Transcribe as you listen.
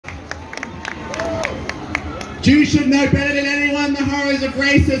Jews should know better than anyone the horrors of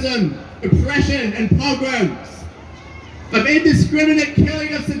racism, oppression and pogroms, of indiscriminate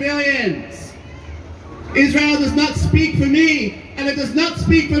killing of civilians. Israel does not speak for me, and it does not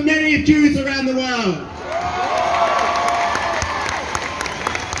speak for many Jews around the world.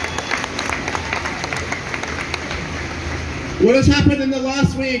 What has happened in the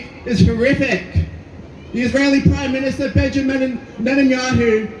last week is horrific. The Israeli Prime Minister Benjamin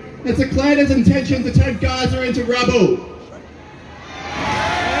Netanyahu has declared his intention to turn Gaza into rubble.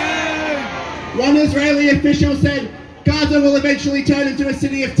 One Israeli official said Gaza will eventually turn into a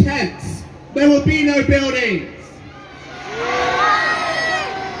city of tents. There will be no buildings.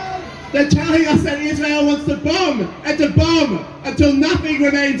 They're telling us that Israel wants to bomb and to bomb until nothing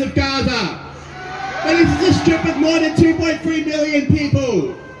remains of Gaza. And this is a strip of more than 2.3 million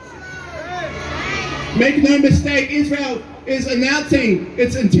people. Make no mistake, Israel is announcing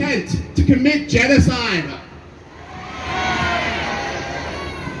its intent to commit genocide.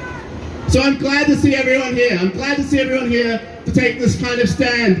 So I'm glad to see everyone here. I'm glad to see everyone here to take this kind of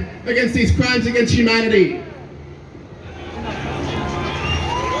stand against these crimes against humanity.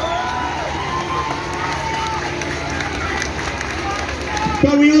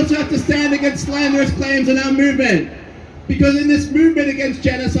 But we also have to stand against slanderous claims in our movement. Because in this movement against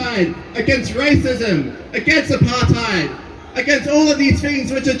genocide, against racism, against apartheid, against all of these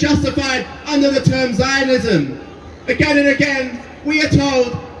things which are justified under the term Zionism, again and again, we are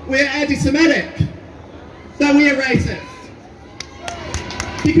told we're anti-Semitic, that we are racist.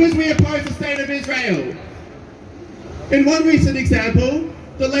 Because we oppose the state of Israel. In one recent example,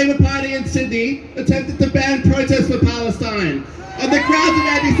 the Labour Party in Sydney attempted to ban protests for Palestine on the grounds of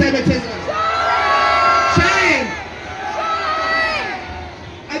anti-Semitism. Shame!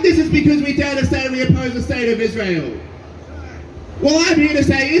 And this is because we dare to say we oppose the state of Israel. Well, I'm here to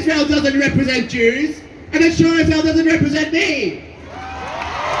say Israel doesn't represent Jews, and it sure as hell doesn't represent me.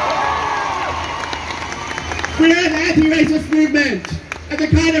 We're an anti-racist movement, and the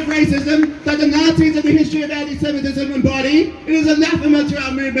kind of racism that the Nazis and the history of anti-Semitism embody, it is anathema to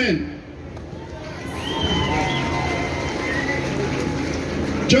our movement.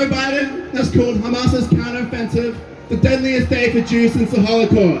 Joe Biden has called Hamas's counteroffensive the deadliest day for Jews since the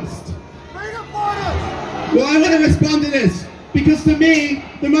Holocaust. Well, I want to respond to this, because to me,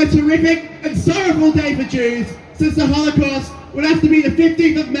 the most horrific and sorrowful day for Jews since the Holocaust would have to be the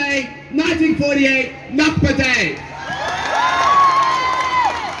 15th of May, 1948, Nakba Day.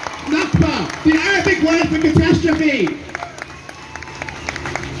 Nakba, the Arabic word for catastrophe.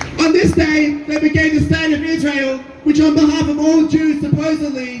 On this day, they began the state of Israel, which on behalf of all Jews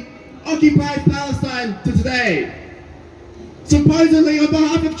supposedly occupies Palestine to today. Supposedly on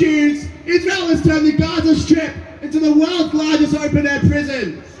behalf of Jews, Israel has turned the Gaza Strip into the world's largest open-air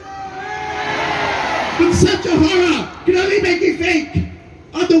prison. But such a horror can only make you think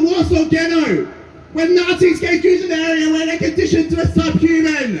of the Warsaw Ghetto, when Nazis gave Jews an area where their conditions were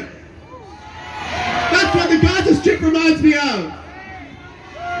subhuman. That's what the Gaza Strip reminds me of.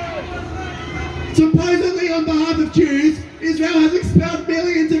 Supposedly on behalf of Jews, Israel has expelled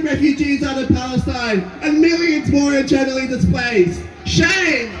millions of refugees out of Palestine and millions more internally displaced.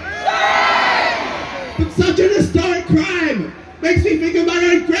 Shame! But such an historic crime makes me think of my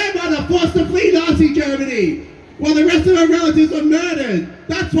own grandmother forced to flee Nazi Germany while the rest of her relatives are murdered.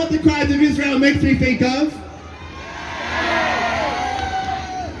 That's what the crimes of Israel makes me think of.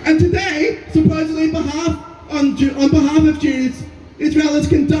 And today, supposedly on behalf of Jews, Israel is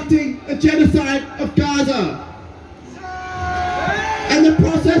conducting a genocide of Gaza. And the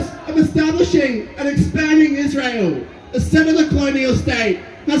process of establishing and expanding Israel, a settler colonial state,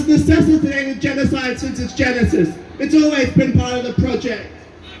 has necessitated genocide since its genesis. It's always been part of the project.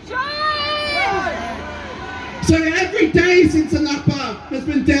 So every day since the Nakba has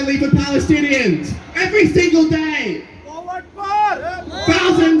been deadly for Palestinians. Every single day.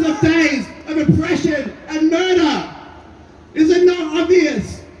 Thousands of days of oppression and murder. Is it not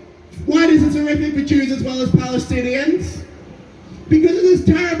obvious? Why is this horrific for Jews as well as Palestinians? Because it is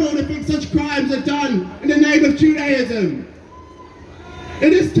terrible to think such crimes are done in the name of Judaism.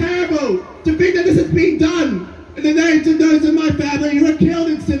 It is terrible to think that this is being done in the names of those in my family who were killed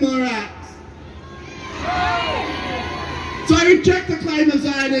in similar acts. So I reject the claim of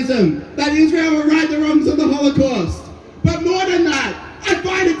Zionism, that Israel will right the wrongs of the Holocaust. But more than that, I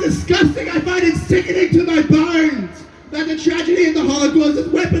find it disgusting, I find it sickening to my bones that the tragedy of the Holocaust is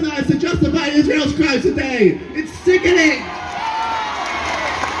weaponized to justify Israel's crimes today. It's sickening.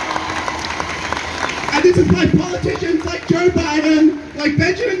 And this is why politicians like Joe Biden, like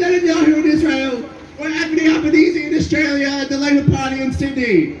Benjamin Netanyahu in Israel, or Anthony Albanese in Australia and the Labour Party in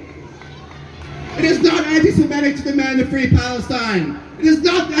Sydney. It is not anti-Semitic to demand a free Palestine. It is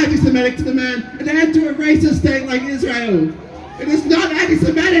not anti-Semitic to demand an end to a racist state like Israel. It is not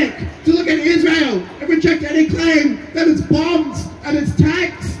anti-Semitic to look at Israel and reject any claim that its bombs and its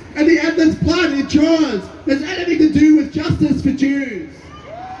tanks and the endless blood it draws has anything to do with justice for Jews.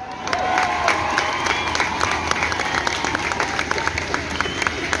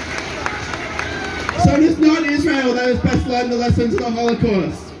 So it is not Israel that has best learned the lessons of the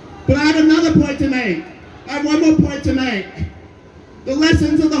Holocaust. But I have another point to make. I have one more point to make. The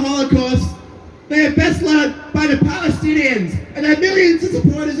lessons of the Holocaust, they are best learned by the Palestinians and their millions of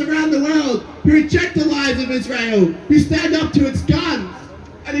supporters around the world who reject the lies of Israel, who stand up to its guns,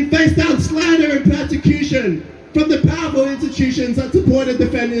 and who face down slander and persecution from the powerful institutions that support and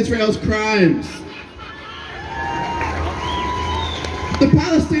defend Israel's crimes. The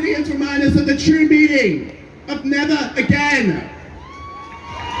Palestinians remind us of the true meaning of never again.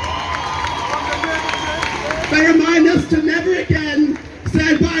 They remind us to never again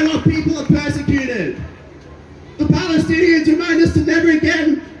stand by while people are persecuted. The Palestinians remind us to never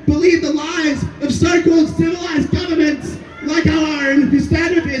again believe the lies of so-called civilized governments like our own who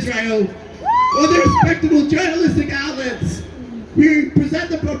stand with Israel, or the respectable journalistic outlets who present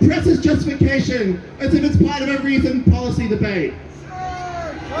the oppressor's justification as if it's part of a reasoned policy debate.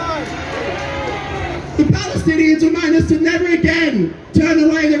 The Palestinians remind us to never again turn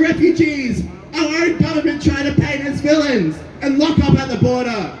away the refugees our own government tried to paint as villains and lock up at the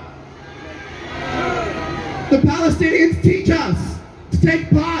border. The Palestinians teach us to take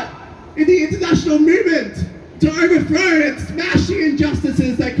part in the international movement to overthrow and smash the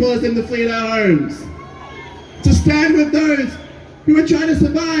injustices that cause them to flee their homes. To stand with those who are trying to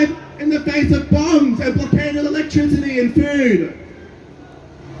survive in the face of bombs and blockaded electricity and food.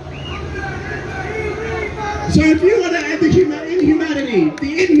 So if you want to end the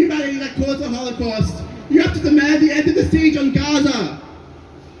inhumanity that caused the Holocaust, you have to demand the end of the siege on Gaza.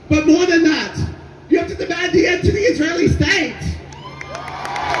 But more than that, you have to demand the end to the Israeli state.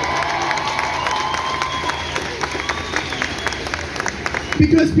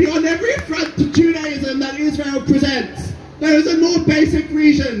 Because beyond every affront to Judaism that Israel presents, there is a more basic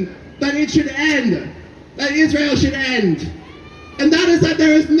reason that it should end, that Israel should end. And that is that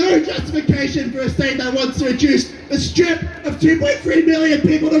there is no justification for a state that wants to reduce the strip of 2.3 million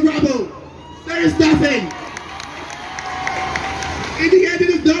people to rubble. There is nothing. In the end, it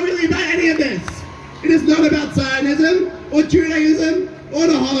is not really about any of this. It is not about Zionism or Judaism or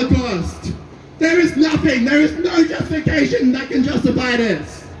the Holocaust. There is nothing. There is no justification that can justify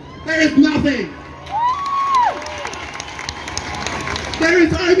this. There is nothing. There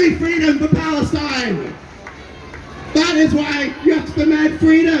is only freedom for Palestine. That is why you have to demand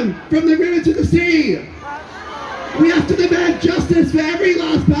freedom from the river to the sea. We have to demand justice for every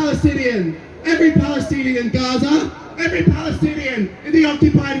last Palestinian, every Palestinian in Gaza, every Palestinian in the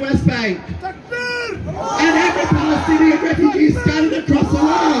occupied West Bank, and every Palestinian refugee scattered across the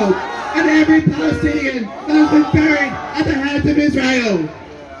world, and every Palestinian that has been buried at the hands of Israel.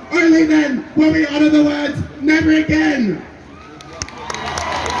 Only then will we honor the words, never again.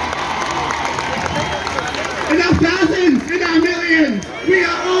 In our thousands, in our millions, we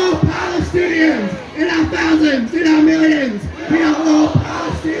are all Palestinians. In our thousands, in our millions, we are all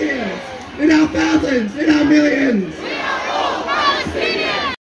Palestinians. In our thousands, in our millions.